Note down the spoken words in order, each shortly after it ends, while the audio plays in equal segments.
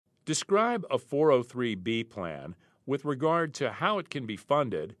Describe a 403B plan with regard to how it can be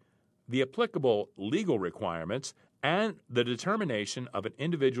funded, the applicable legal requirements, and the determination of an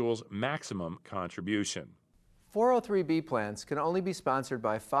individual's maximum contribution. 403B plans can only be sponsored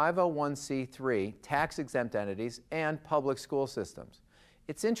by 501c3 tax-exempt entities and public school systems.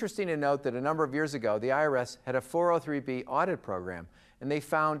 It's interesting to note that a number of years ago, the IRS had a 403B audit program, and they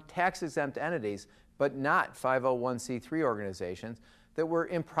found tax-exempt entities, but not 501c3 organizations, that were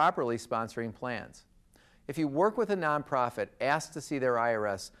improperly sponsoring plans. If you work with a nonprofit, ask to see their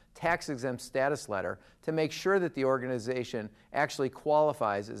IRS tax-exempt status letter to make sure that the organization actually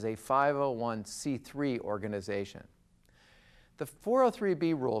qualifies as a 501c3 organization. The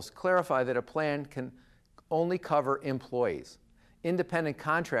 403B rules clarify that a plan can only cover employees. Independent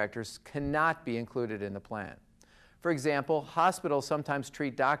contractors cannot be included in the plan. For example, hospitals sometimes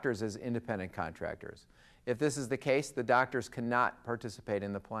treat doctors as independent contractors. If this is the case, the doctors cannot participate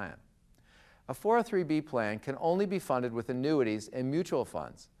in the plan. A 403B plan can only be funded with annuities and mutual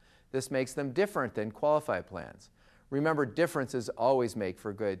funds. This makes them different than qualified plans. Remember, differences always make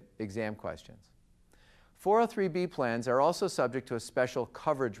for good exam questions. 403B plans are also subject to a special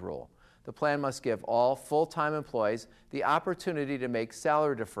coverage rule. The plan must give all full-time employees the opportunity to make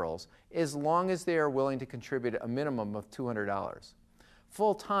salary deferrals as long as they are willing to contribute a minimum of $200.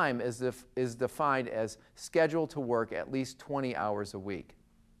 Full-time is defined as scheduled to work at least 20 hours a week.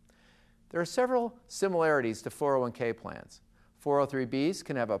 There are several similarities to 401k plans. 403Bs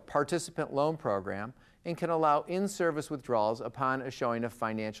can have a participant loan program and can allow in-service withdrawals upon a showing of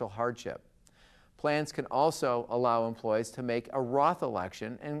financial hardship. Plans can also allow employees to make a Roth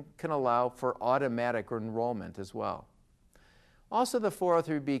election and can allow for automatic enrollment as well. Also, the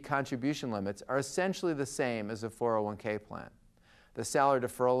 403B contribution limits are essentially the same as a 401k plan. The salary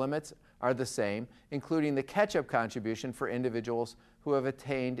deferral limits are the same, including the catch-up contribution for individuals who have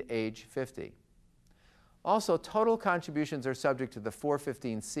attained age 50. Also, total contributions are subject to the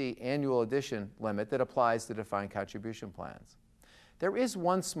 415C annual addition limit that applies to defined contribution plans. There is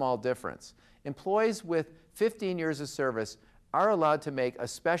one small difference. Employees with 15 years of service are allowed to make a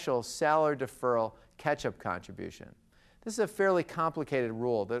special salary deferral catch-up contribution. This is a fairly complicated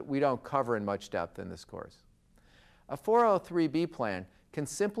rule that we don't cover in much depth in this course. A 403B plan can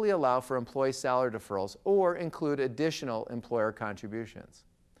simply allow for employee salary deferrals or include additional employer contributions.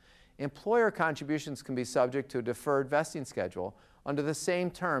 Employer contributions can be subject to a deferred vesting schedule under the same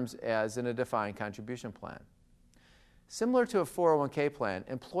terms as in a defined contribution plan. Similar to a 401k plan,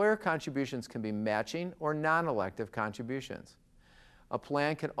 employer contributions can be matching or non-elective contributions. A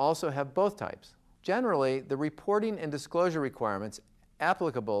plan can also have both types. Generally, the reporting and disclosure requirements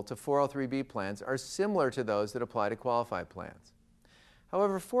applicable to 403B plans are similar to those that apply to qualified plans.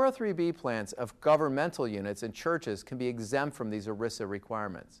 However, 403B plans of governmental units and churches can be exempt from these ERISA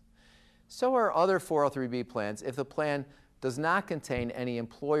requirements. So are other 403B plans if the plan does not contain any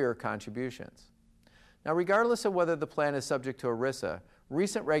employer contributions. Now, regardless of whether the plan is subject to ERISA,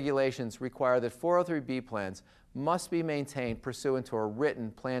 recent regulations require that 403B plans must be maintained pursuant to a written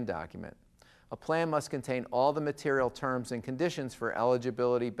plan document. A plan must contain all the material terms and conditions for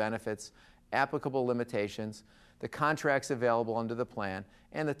eligibility, benefits, applicable limitations, the contracts available under the plan,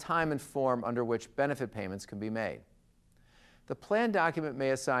 and the time and form under which benefit payments can be made. The plan document may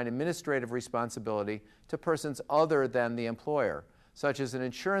assign administrative responsibility to persons other than the employer, such as an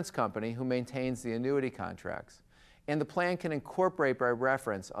insurance company who maintains the annuity contracts, and the plan can incorporate by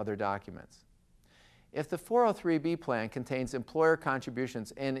reference other documents. If the 403B plan contains employer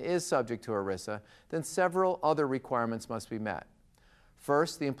contributions and is subject to ERISA, then several other requirements must be met.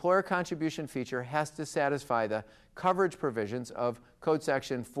 First, the employer contribution feature has to satisfy the coverage provisions of Code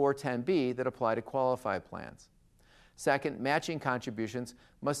Section 410B that apply to qualified plans. Second, matching contributions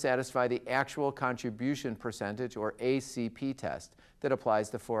must satisfy the actual contribution percentage, or ACP test, that applies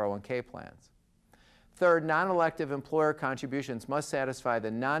to 401k plans. Third, non-elective employer contributions must satisfy the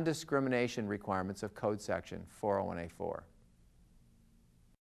non-discrimination requirements of Code Section 401A4.